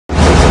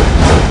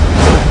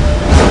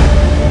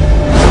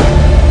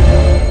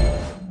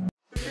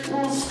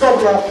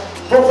Governor,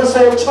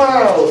 Professor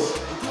Charles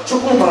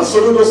Chukwuma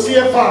Soludo,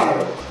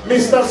 CFR,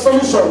 Mr.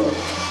 Solution.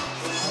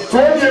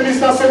 Thank you,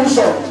 Mr.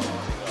 Solution.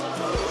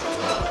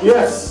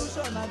 Yes.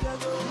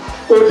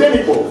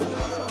 Odenibo.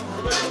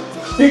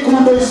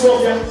 Dikundo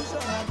Isofia.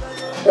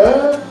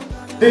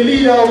 The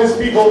leader of his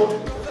people.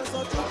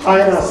 I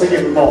am not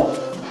saying no.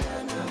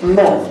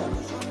 No.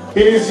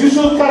 In his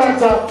usual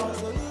character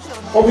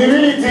of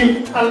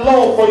humility and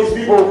love for his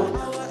people,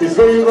 he's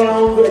going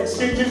around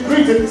exchanging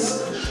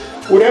greetings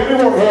with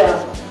everyone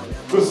here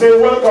to say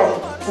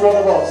welcome to all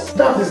of us.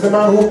 That is the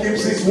man who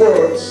keeps his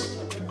words.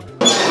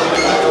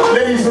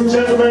 Ladies and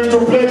gentlemen,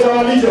 to pledge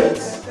our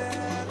allegiance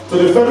to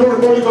the Federal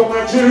Republic of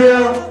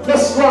Nigeria,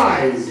 let's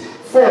rise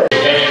for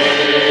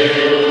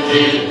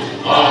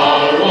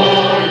our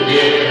own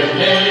dear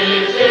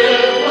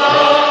native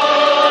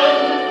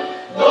land.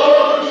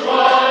 Though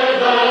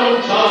tribe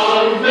and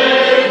tongue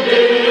may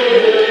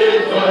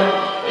differ,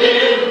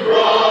 in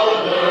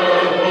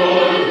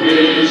brotherhood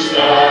we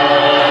stand.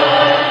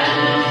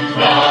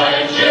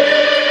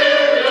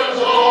 Nigerians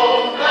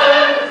home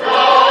and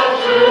proud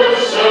to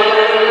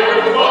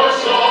serve our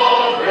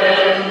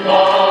sovereign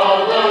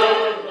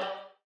motherland.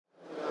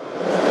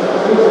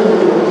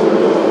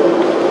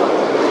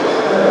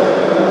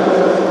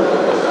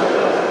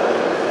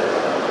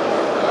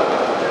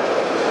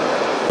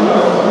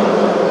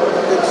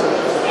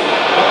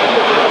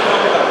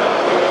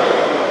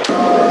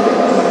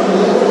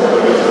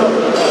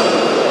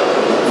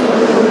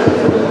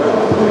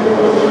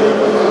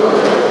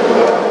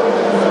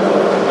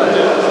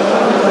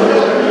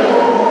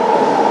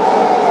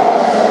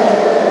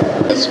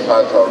 It's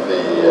part of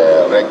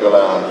the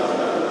regular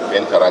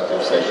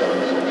interactive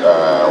sessions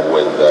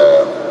with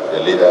the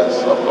leaders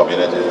of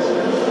communities,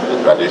 the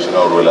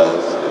traditional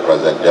rulers, the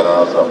president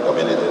generals of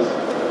communities,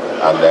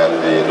 and then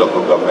the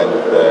local government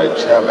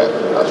chairman,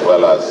 as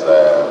well as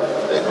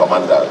the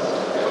commanders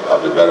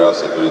of the various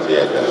security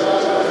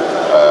agencies.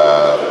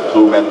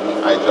 Two main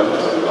items.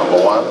 Number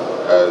one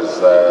is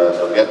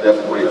to get them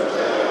briefed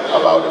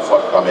about the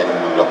forthcoming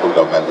local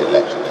government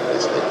election in the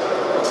state,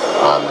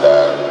 and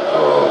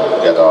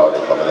to get all the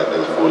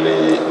communities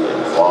fully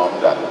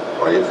informed and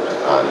briefed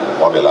and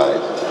mobilized,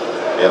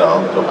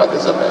 to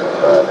participate.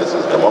 This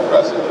is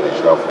democracy to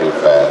ensure free,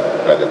 fair,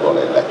 credible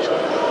election.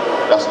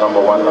 That's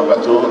number one. Number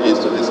two is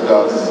to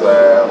discuss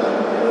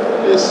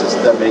the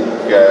systemic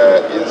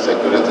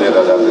insecurity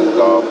that has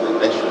engulfed the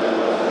nation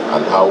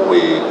and how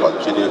we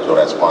continue to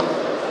respond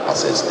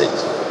as a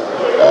state.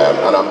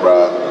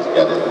 Anambra is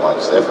getting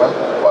much safer,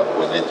 but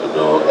we need to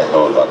do a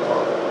whole lot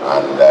more.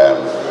 And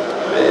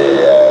the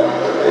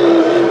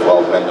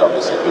involvement of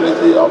the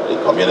security of the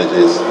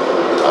communities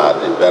at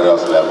the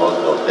various levels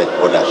to take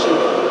ownership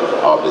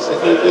of the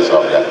securities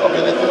of their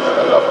communities,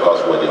 and of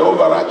course with the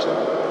overarching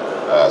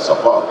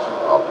support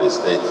of the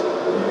state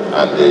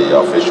and the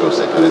official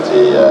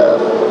security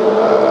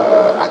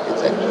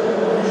architecture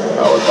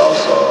was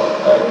also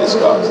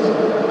discussed.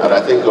 And I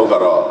think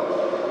overall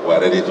we're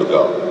ready to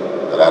go.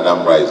 That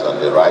Anambra is on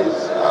the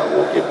rise and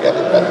we'll keep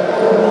getting better.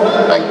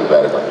 Thank you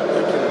very much.